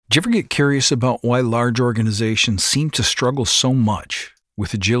Do you ever get curious about why large organizations seem to struggle so much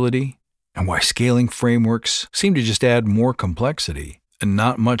with agility and why scaling frameworks seem to just add more complexity and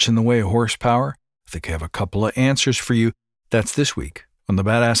not much in the way of horsepower? I think I have a couple of answers for you. That's this week on the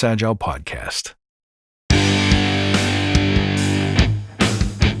Badass Agile podcast.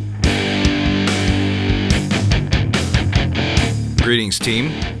 Greetings,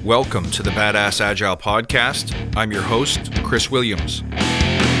 team. Welcome to the Badass Agile podcast. I'm your host, Chris Williams.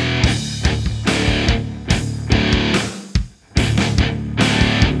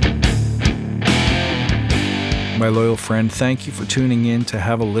 My loyal friend, thank you for tuning in to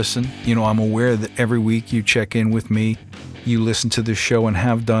have a listen. I'm aware that every week you check in with me, you listen to this show and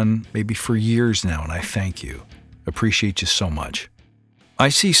have done maybe for years now, and I thank you. Appreciate you so much. I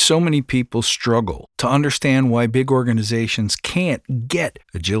see so many people struggle to understand why big organizations can't get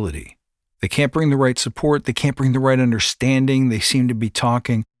agility. They can't bring the right support, they can't bring the right understanding, they seem to be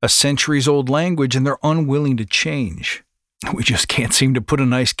talking a centuries-old language and they're unwilling to change. We just can't seem to put a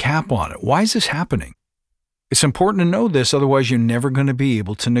nice cap on it. Why is this happening? It's important to know this, otherwise you're never going to be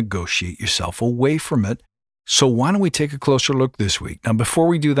able to negotiate yourself away from it. So why don't we take a closer look this week? Now, before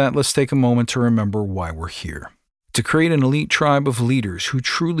we do that, let's take a moment to remember why we're here. To create an elite tribe of leaders who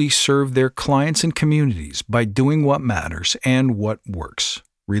truly serve their clients and communities by doing what matters and what works,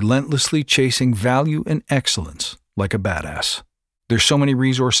 relentlessly chasing value and excellence like a badass. There's so many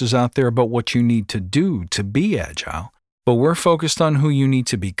resources out there about what you need to do to be agile, but we're focused on who you need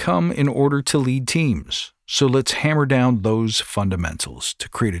to become in order to lead teams. So let's hammer down those fundamentals to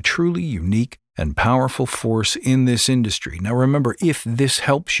create a truly unique and powerful force in this industry. Now remember, if this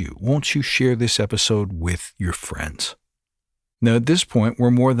helps you, won't you share this episode with your friends? Now at this point,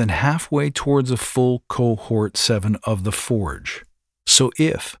 we're more than halfway towards a full cohort 7 of the Forge. So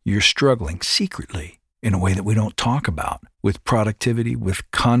if you're struggling secretly in a way that we don't talk about, with productivity, with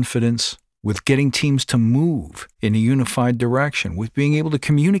confidence, with getting teams to move in a unified direction, with being able to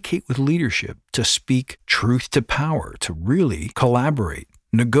communicate with leadership, to speak truth to power, to really collaborate,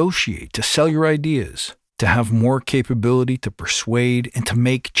 negotiate, to sell your ideas, to have more capability to persuade and to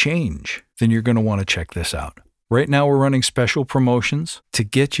make change, then you're going to want to check this out. Right now, we're running special promotions to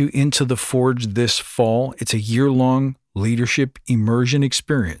get you into the Forge this fall. It's a year-long leadership immersion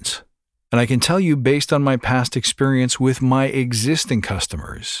experience. And I can tell you, based on my past experience with my existing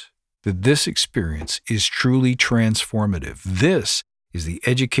customers, that this experience is truly transformative. This is the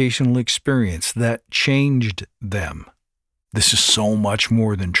educational experience that changed them. This is so much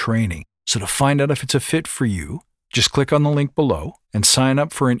more than training. So to find out if it's a fit for you, just click on the link below and sign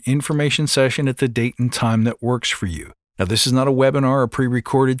up for an information session at the date and time that works for you. Now, this is not a webinar or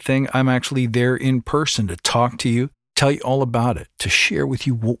pre-recorded thing. I'm actually there in person to talk to you, tell you all about it, to share with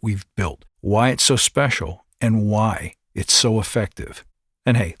you what we've built, why it's so special, and why it's so effective.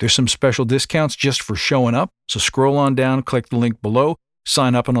 And hey, there's some special discounts just for showing up. So scroll on down, click the link below,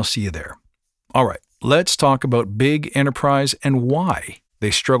 sign up, and I'll see you there. All right, let's talk about big enterprise and why they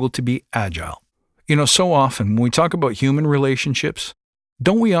struggle to be agile. So often when we talk about human relationships,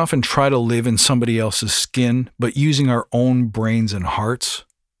 don't we often try to live in somebody else's skin, but using our own brains and hearts?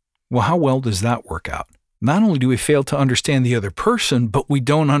 Well, how well does that work out? Not only do we fail to understand the other person, but we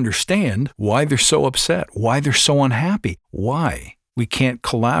don't understand why they're so upset, why they're so unhappy, why we can't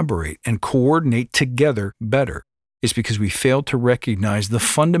collaborate and coordinate together better. It's because we fail to recognize the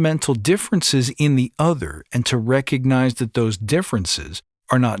fundamental differences in the other and to recognize that those differences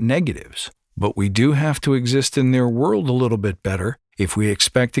are not negatives. But we do have to exist in their world a little bit better if we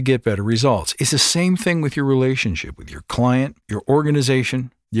expect to get better results. It's the same thing with your relationship with your client, your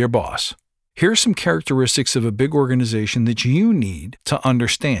organization, your boss. Here are some characteristics of a big organization that you need to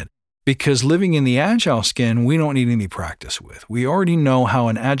understand. Because living in the agile skin, we don't need any practice with. We already know how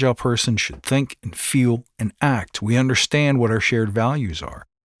an agile person should think and feel and act. We understand what our shared values are.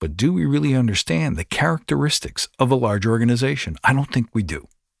 But do we really understand the characteristics of a large organization? I don't think we do.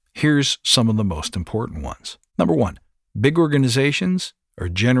 Here's some of the most important ones. Number 1, big organizations are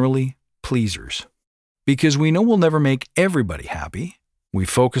generally pleasers. Because we know we'll never make everybody happy, we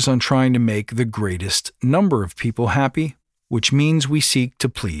focus on trying to make the greatest number of people happy, which means we seek to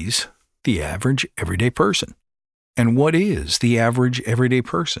please the average everyday person. And what is the average everyday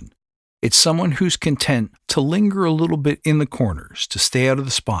person? It's someone who's content to linger a little bit in the corners, to stay out of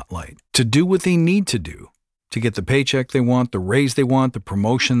the spotlight, to do what they need to do, to get the paycheck they want, the raise they want, the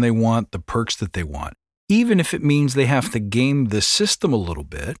promotion they want, the perks that they want. Even if it means they have to game the system a little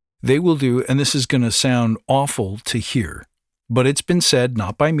bit, they will do, and this is going to sound awful to hear, but it's been said,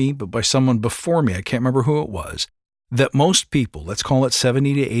 not by me, but by someone before me, I can't remember who it was, that most people, let's call it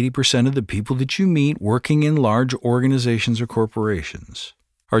 70 to 80% of the people that you meet working in large organizations or corporations,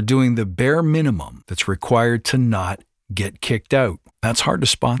 are doing the bare minimum that's required to not get kicked out. That's hard to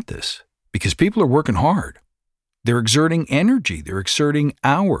spot this because people are working hard. They're exerting energy. They're exerting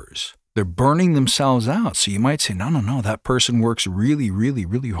hours. They're burning themselves out. So you might say, no, that person works really, really,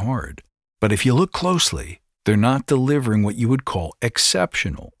 really hard. But if you look closely, they're not delivering what you would call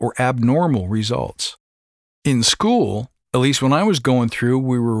exceptional or abnormal results. In school, at least when I was going through,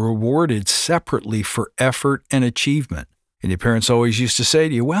 we were rewarded separately for effort and achievement. And your parents always used to say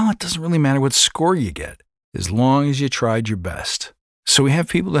to you, well, it doesn't really matter what score you get, as long as you tried your best. So we have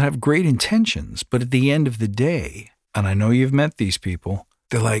people that have great intentions, but at the end of the day, and I know you've met these people,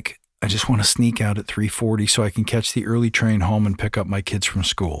 they're like, I just want to sneak out at 3:40 so I can catch the early train home and pick up my kids from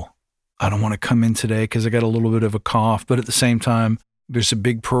school. I don't want to come in today because I got a little bit of a cough, but at the same time, there's a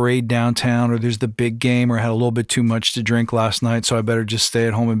big parade downtown or there's the big game or I had a little bit too much to drink last night, so I better just stay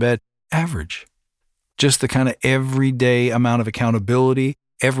at home in bed. Average. Just the kind of everyday amount of accountability,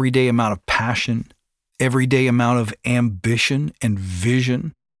 everyday amount of passion, everyday amount of ambition and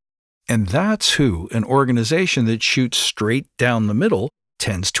vision. And that's who an organization that shoots straight down the middle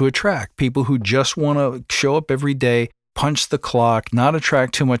tends to attract. People who just want to show up every day, punch the clock, not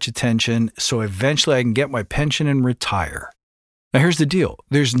attract too much attention, so eventually I can get my pension and retire. Now here's the deal.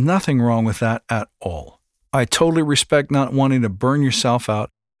 There's nothing wrong with that at all. I totally respect not wanting to burn yourself out,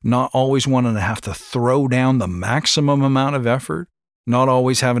 not always wanting to have to throw down the maximum amount of effort, not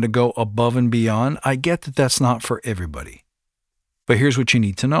always having to go above and beyond. I get that that's not for everybody. But here's what you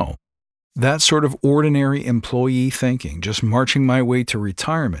need to know. That sort of ordinary employee thinking, just marching my way to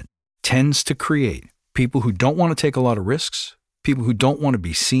retirement, tends to create people who don't want to take a lot of risks, people who don't want to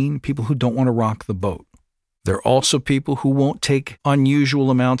be seen, people who don't want to rock the boat. They're also people who won't take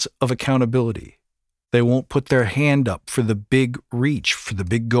unusual amounts of accountability. They won't put their hand up for the big reach, for the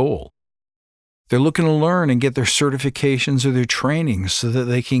big goal. They're looking to learn and get their certifications or their trainings so that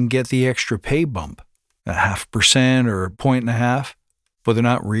they can get the extra pay bump, 0.5% or 1.5%, but they're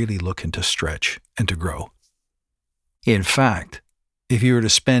not really looking to stretch and to grow. In fact, if you were to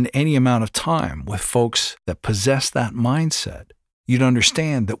spend any amount of time with folks that possess that mindset, you'd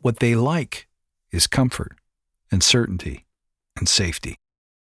understand that what they like is comfort and certainty and safety.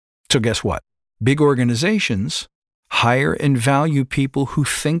 So guess what? Big organizations hire and value people who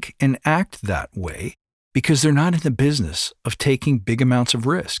think and act that way because they're not in the business of taking big amounts of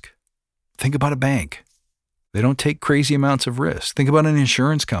risk. Think about a bank. They don't take crazy amounts of risk. Think about an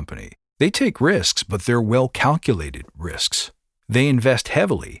insurance company. They take risks, but they're well-calculated risks. They invest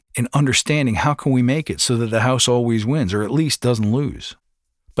heavily in understanding how can we make it so that the house always wins, or at least doesn't lose.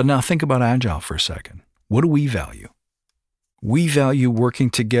 But now think about Agile for a second. What do we value? We value working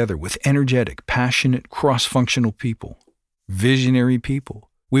together with energetic, passionate, cross-functional people, visionary people.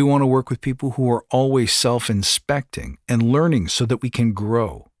 We want to work with people who are always self-inspecting and learning so that we can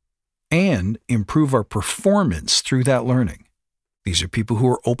grow and improve our performance through that learning. These are people who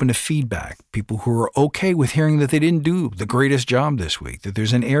are open to feedback, people who are okay with hearing that they didn't do the greatest job this week, that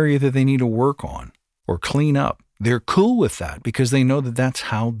there's an area that they need to work on or clean up. They're cool with that because they know that that's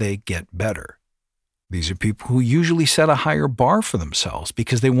how they get better. These are people who usually set a higher bar for themselves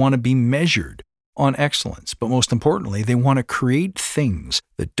because they want to be measured on excellence. But most importantly, they want to create things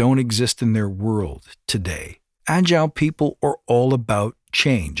that don't exist in their world today. Agile people are all about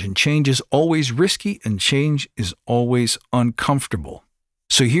change, and change is always risky and change is always uncomfortable.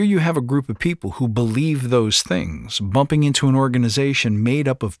 So here you have a group of people who believe those things, bumping into an organization made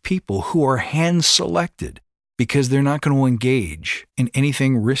up of people who are hand-selected because they're not going to engage in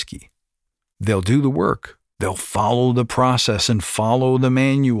anything risky. They'll do the work. They'll follow the process and follow the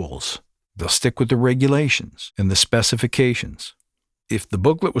manuals. They'll stick with the regulations and the specifications. If the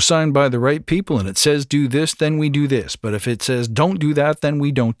booklet was signed by the right people and it says do this, then we do this. But if it says don't do that, then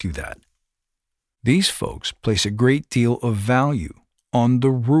we don't do that. These folks place a great deal of value on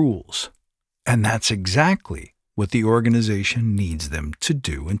the rules. And that's exactly what the organization needs them to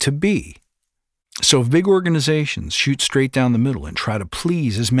do and to be. So if big organizations shoot straight down the middle and try to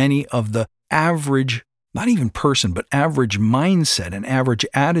please as many of the average, not even person, but average mindset and average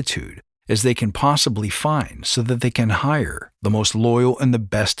attitude as they can possibly find so that they can hire the most loyal and the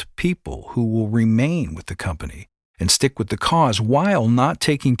best people who will remain with the company and stick with the cause while not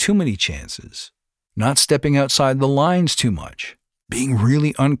taking too many chances, not stepping outside the lines too much, being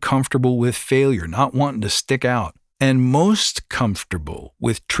really uncomfortable with failure, not wanting to stick out, and most comfortable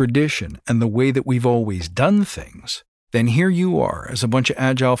with tradition and the way that we've always done things, then here you are as a bunch of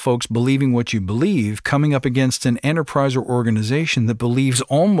Agile folks believing what you believe, coming up against an enterprise or organization that believes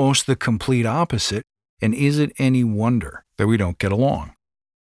almost the complete opposite, and is it any wonder that we don't get along?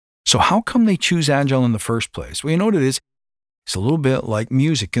 So how come they choose Agile in the first place? Well, you know what it is? It's a little bit like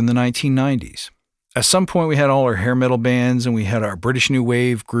music in the 1990s. At some point, we had all our hair metal bands and we had our British New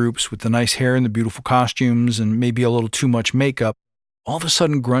Wave groups with the nice hair and the beautiful costumes and maybe a little too much makeup. All of a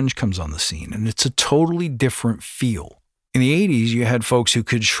sudden, grunge comes on the scene, and it's a totally different feel. In the 80s, you had folks who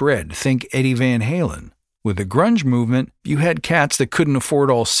could shred. Think Eddie Van Halen. With the grunge movement, you had cats that couldn't afford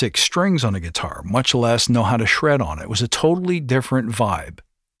all 6 strings on a guitar, much less know how to shred on it. It was a totally different vibe.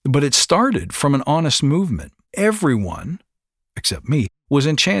 But it started from an honest movement. Everyone, except me, was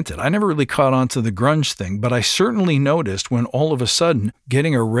enchanted. I never really caught on to the grunge thing, but I certainly noticed when all of a sudden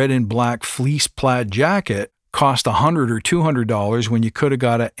getting a red and black fleece plaid jacket cost $100 or $200 when you could have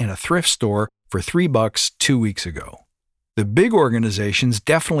got it in a thrift store for $3 2 weeks ago. The big organizations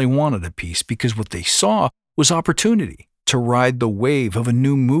definitely wanted a piece because what they saw was opportunity to ride the wave of a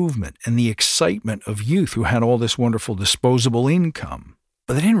new movement and the excitement of youth who had all this wonderful disposable income.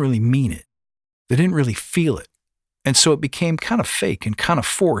 But they didn't really mean it. They didn't really feel it. And so it became kind of fake and kind of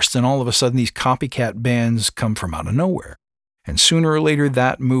forced, and all of a sudden these copycat bands come from out of nowhere. And sooner or later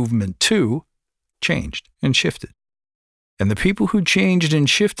that movement too changed and shifted. And the people who changed and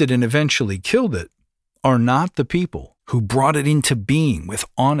shifted and eventually killed it are not the people who brought it into being with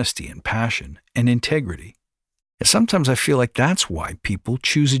honesty and passion and integrity. And sometimes I feel like that's why people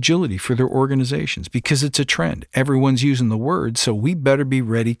choose agility for their organizations, because it's a trend. Everyone's using the word, so we better be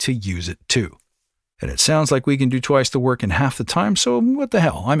ready to use it too. And it sounds like we can do twice the work in half the time, so what the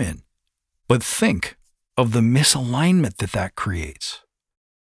hell, I'm in. But think of the misalignment that creates.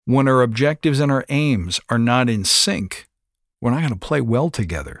 When our objectives and our aims are not in sync, we're not going to play well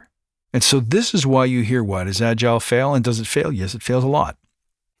together. And so this is why you hear, why does Agile fail? And does it fail? Yes, it fails a lot.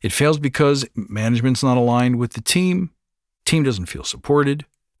 It fails because management's not aligned with the team doesn't feel supported,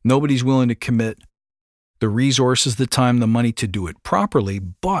 nobody's willing to commit the resources, the time, the money to do it properly,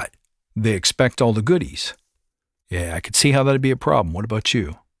 but they expect all the goodies. Yeah, I could see how that'd be a problem. What about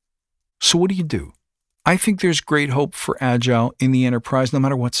you? So what do? I think there's great hope for Agile in the enterprise, no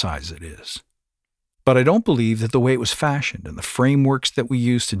matter what size it is. But I don't believe that the way it was fashioned and the frameworks that we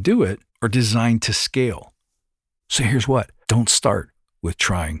use to do it are designed to scale. So here's what. Don't start with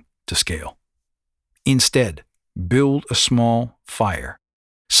trying to scale. Instead, build a small fire.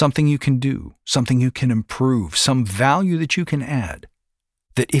 Something you can do, something you can improve, some value that you can add.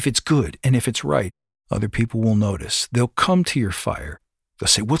 That if it's good and if it's right, other people will notice. They'll come to your fire. They'll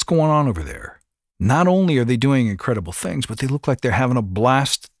say, what's going on over there? Not only are they doing incredible things, but they look like they're having a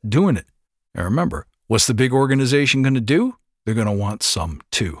blast doing it. Now remember, what's the big organization going to do? They're going to want some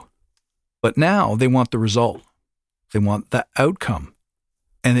too. But now they want the result. They want the outcome.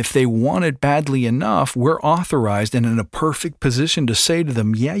 And if they want it badly enough, we're authorized and in a perfect position to say to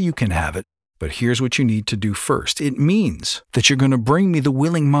them, yeah, you can have it. But here's what you need to do first. It means that you're going to bring me the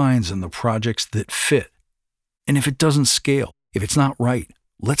willing minds and the projects that fit. And if it doesn't scale, if it's not right,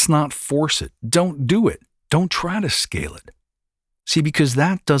 let's not force it. Don't do it. Don't try to scale it. See, because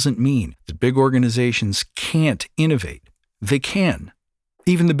that doesn't mean that big organizations can't innovate. They can.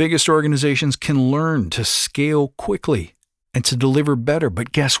 Even the biggest organizations can learn to scale quickly and to deliver better.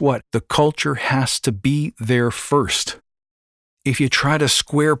 But guess what? The culture has to be there first. If you try to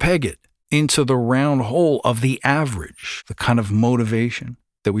square peg it into the round hole of the average, the kind of motivation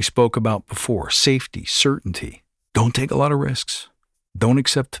that we spoke about before, safety, certainty, don't take a lot of risks. Don't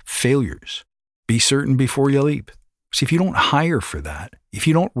accept failures. Be certain before you leap. See, if you don't hire for that, if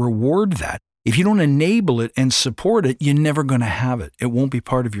you don't reward that, if you don't enable it and support it, you're never going to have it. It won't be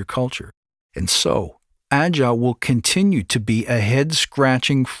part of your culture. And so, Agile will continue to be a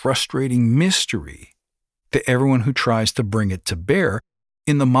head-scratching, frustrating mystery to everyone who tries to bring it to bear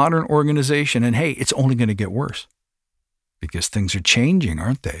in the modern organization. And hey, it's only going to get worse because things are changing,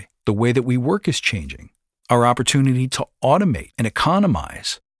 aren't they? The way that we work is changing. Our opportunity to automate and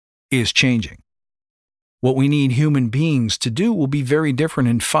economize is changing. What we need human beings to do will be very different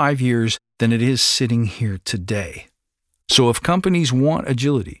in 5 years than it is sitting here today. So if companies want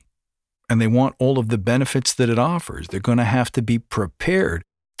agility and they want all of the benefits that it offers, they're going to have to be prepared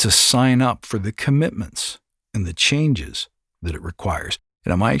to sign up for the commitments and the changes that it requires.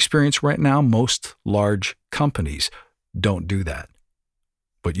 And in my experience right now, most large companies don't do that.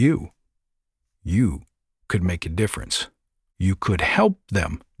 But you could make a difference. You could help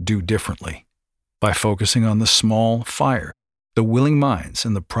them do differently by focusing on the small fire, the willing minds,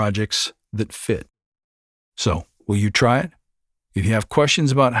 and the projects that fit. So, will you try it? If you have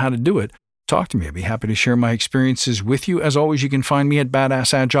questions about how to do it, talk to me. I'd be happy to share my experiences with you. As always, you can find me at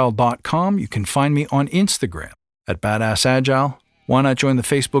badassagile.com. You can find me on Instagram at badassagile. Why not join the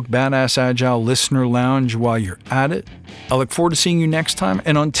Facebook Badass Agile Listener Lounge while you're at it? I look forward to seeing you next time,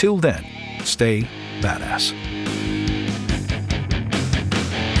 and until then, stay badass.